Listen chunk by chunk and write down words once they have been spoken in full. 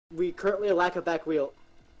We currently lack a back wheel.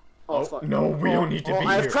 Oh, fuck. No, we don't need to be here.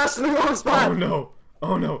 I've pressed the wrong spot! Oh no.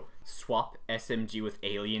 Oh no. Swap SMG with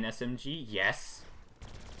alien SMG? Yes.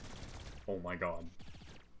 Oh my god.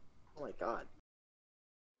 Oh my god.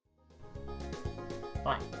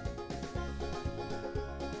 Bye.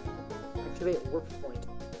 Activate warp point.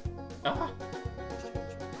 Ah.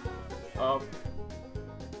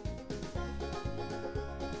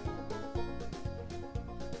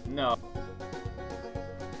 No.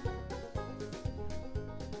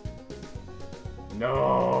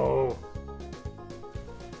 No.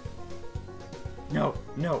 No,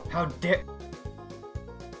 no, how dare—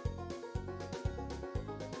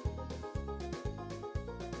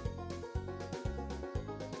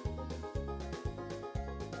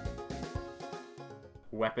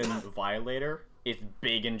 Weapon violator? It's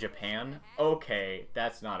big in Japan? Okay,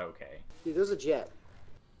 that's not okay. Dude, there's a jet.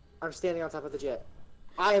 I'm standing on top of the jet.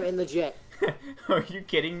 I am in the jet. Are you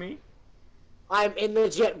kidding me? I'm in the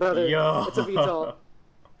jet, brother. Yo. It's a VTOL.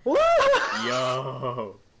 Woo!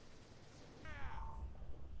 Yo.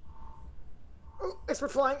 Oh,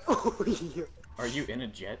 expert flying. Oh, yeah. Are you in a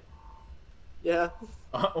jet? Yeah.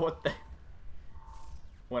 What the—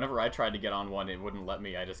 Whenever I tried to get on one, it wouldn't let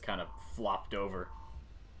me. I just kind of flopped over.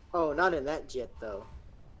 Oh, not in that jet, though.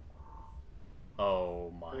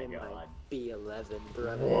 Oh my I'm in god. my B11,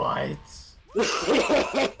 brother. What?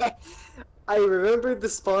 I remembered the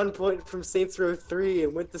spawn point from Saints Row 3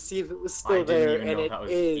 and went to see if it was still there, I didn't even and know it that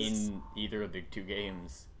was is. in either of the two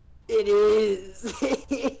games. It is.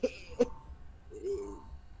 It's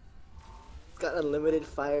got unlimited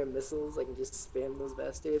fire missiles. I can just spam those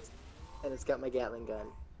bastards, and it's got my Gatling gun.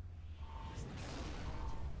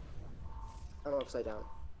 I'm upside down.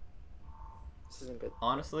 This isn't good.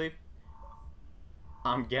 Honestly,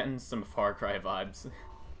 I'm getting some Far Cry vibes.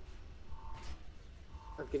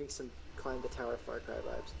 I'm getting some Climb the Tower Far Cry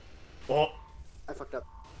vibes. Oh! I fucked up.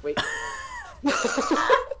 Wait.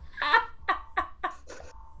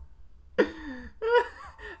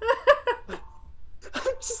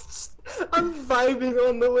 I'm vibing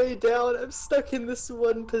on the way down. I'm stuck in this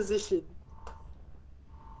one position.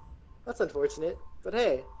 That's unfortunate, but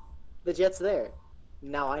hey, the jet's there.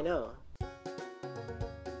 Now I know.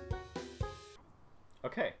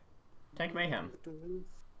 Okay. Tank Mayhem.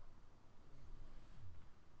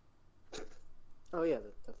 Oh yeah,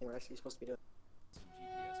 the thing we're actually supposed to be doing.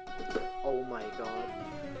 Oh my god.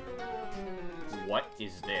 What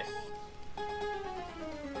is this?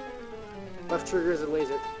 Left trigger is a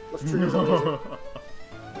laser. Left trigger is a laser.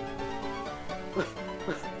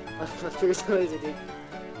 Left trigger is a laser, dude.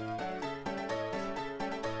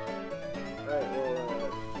 Alright,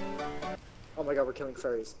 well, oh my god, we're killing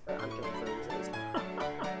furries. I'm killing furries at least.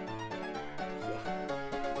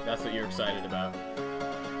 Yeah. That's what you're excited about.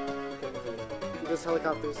 Shoot those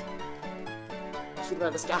helicopters. Shoot them out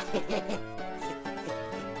of the sky.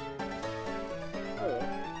 Oh.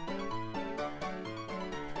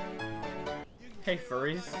 Hey,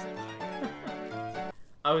 furries.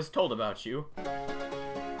 I was told about you.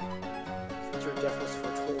 Future death was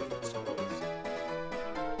foretold, I suppose.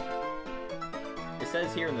 It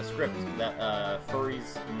says here in the script that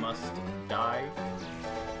furries must die.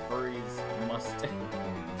 Furries must.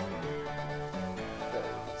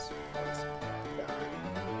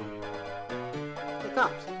 The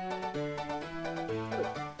cops. Good.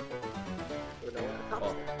 We're no longer cops.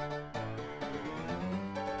 Oh.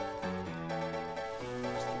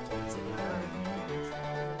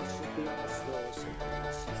 Should be on the floor, so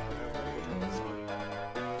she's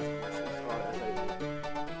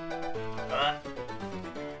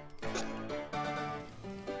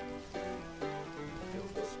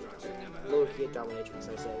not low-key a dominatrix,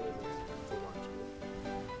 I say.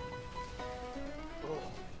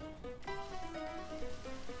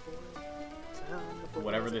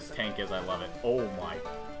 Whatever this tank is, I love it. Oh my.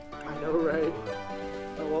 I know, right?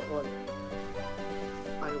 I want one.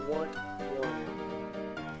 I want one.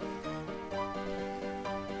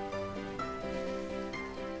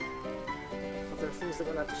 But there are things that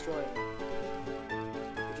we're not destroying.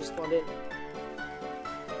 We just spawned in.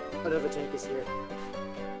 Another tank is here.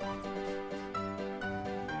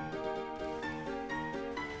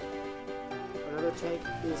 Another tank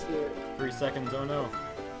is here. 3 seconds, oh no.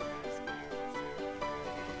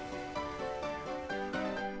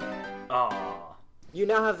 Aww. You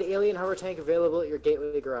now have the alien hover tank available at your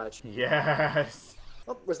gateway garage. Yes.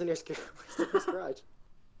 Oh, where's the nearest garage?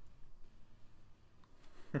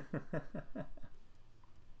 Come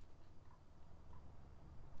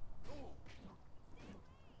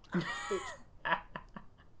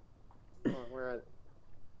on,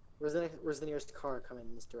 where's the nearest car coming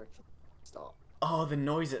in this direction? Stop. Oh, the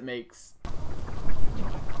noise it makes.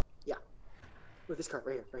 Yeah. Look, this card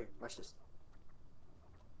right here, right here. Watch this.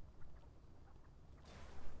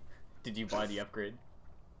 Did you buy the upgrade?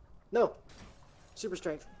 No. Super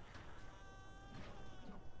strength.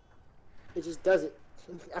 It just does it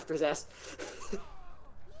after his ass.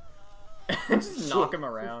 Just knock him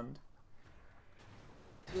around.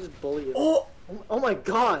 Just bully him. Oh! Oh my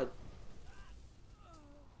god!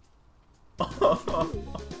 I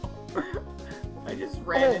just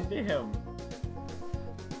ran into him.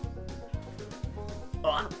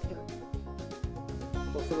 Oh.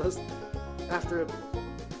 Both of us. After him.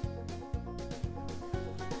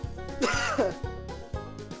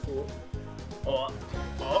 Cool. Oh.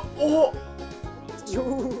 Oh. Oh.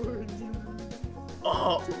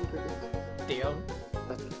 Oh. Damn.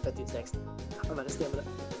 That dude's next. I'm out of stamina.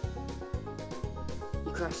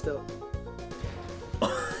 You crashed though.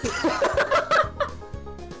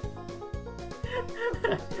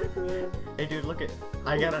 Hey dude, look at.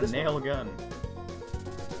 I got a nail gun.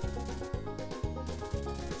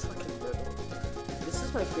 It's fucking brutal. This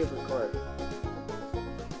is my favorite card.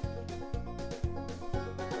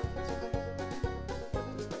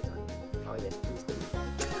 Oh yes, please do.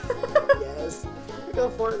 Yes. Look how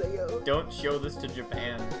far they go. Don't show this to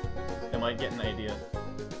Japan. They might get an idea.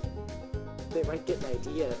 They might get an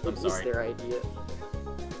idea. I'm sorry. It's their idea.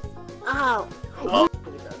 Ow! Oh.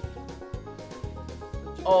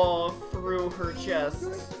 Oh, through her chest.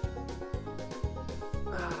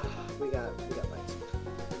 We got lights.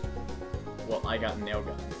 Well, I got nail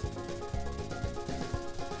guns.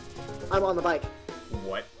 I'm on the bike.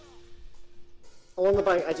 What? I'm on the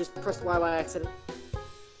bike. I just pressed Y by accident.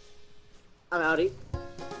 I'm outie.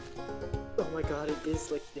 Oh my god, it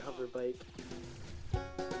is like the hover bike.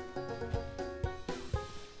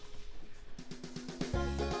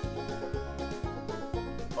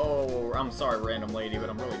 Oh, I'm sorry, random lady, but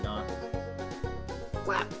I'm really not.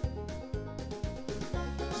 Flap.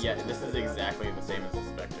 Yeah, this is exactly the same as the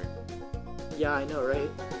Spectre. Yeah, I know, right?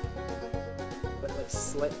 But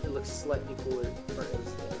like, it looks slightly cooler. Or at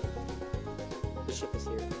least, the ship is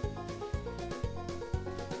here.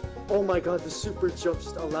 Oh my god, the super jump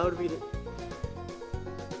just allowed me to.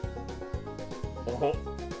 Oh,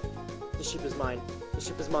 The ship is mine. The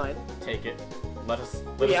ship is mine. take it. Let us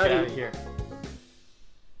get out of here.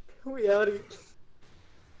 We outie.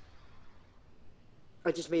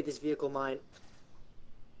 I just made this vehicle mine.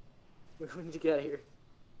 We need to get out of here.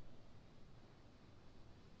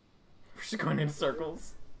 We're just going in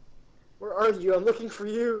circles. Where are you? I'm looking for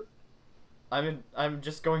you. I'm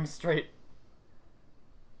just going straight.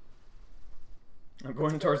 I'm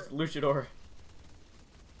going towards Luchador.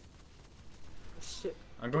 Shit.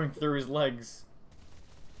 I'm going through his legs.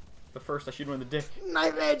 But first, I shoot him in the dick.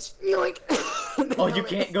 Knife edge. Feeling. Oh, you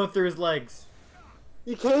can't go through his legs.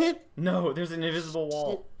 You can't? No, there's an invisible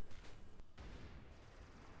wall.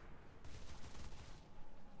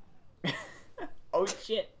 Oh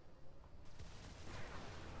shit.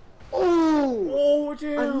 Oh! Oh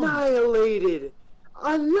damn! Annihilated!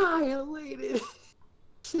 Annihilated!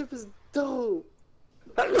 Ship is dope!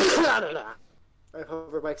 I have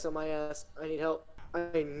hover bikes on my ass. I need help.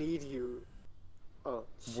 I need you. Oh,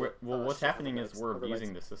 shit. Well, what's shit. happening Hover is bikes. we're Hover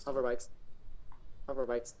abusing bikes. the system. Hover bikes. Hover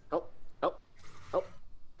bikes. Help! Help! Help!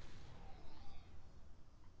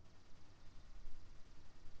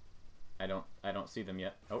 I don't see them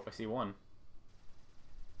yet. Oh, I see one.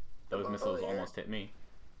 Those missiles almost hit me.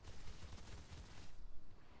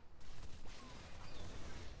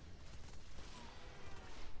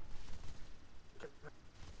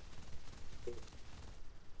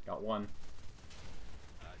 Got one.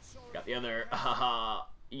 Got the other. Haha.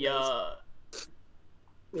 Yeah.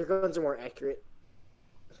 Your guns are more accurate.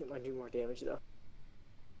 I think mine do more damage though.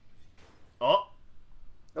 Oh.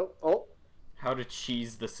 Oh. How to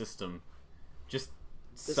cheese the system. Just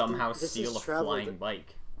This somehow is steal a travel flying to-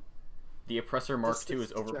 bike. The Oppressor Mark This II is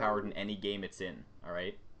is overpowered in travel. any game it's in,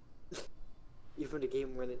 alright? Even a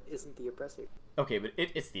game when it isn't the Oppressor. Okay, but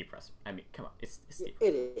it's the Oppressor. I mean, come on, it's the Yeah,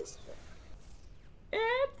 it is.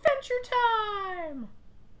 Adventure time!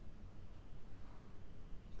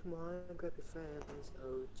 Come on, grab your friends.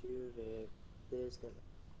 Oh, Juvic. There's them.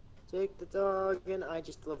 Take the dog, and I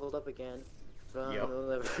just leveled up again. From Yep. the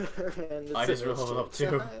liver and the I just finish leveled up it.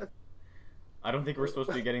 too. I don't think we're supposed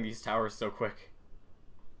to be getting these towers so quick.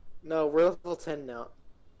 No, we're level 10 now.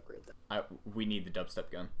 Upgrade them. We need the dubstep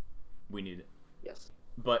gun. We need it. Yes.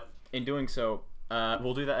 But in doing so,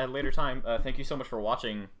 we'll do that at a later time. Thank you so much for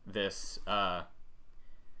watching this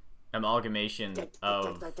amalgamation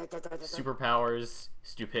of superpowers,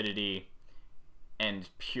 stupidity, and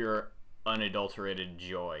pure unadulterated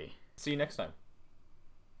joy. See you next time.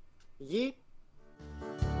 Yeet.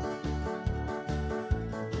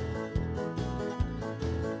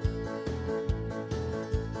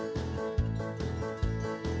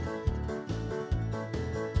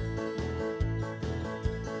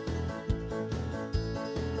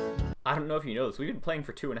 I don't know if you know this. We've been playing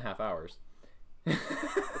for 2.5 hours. You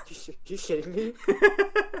shitting me?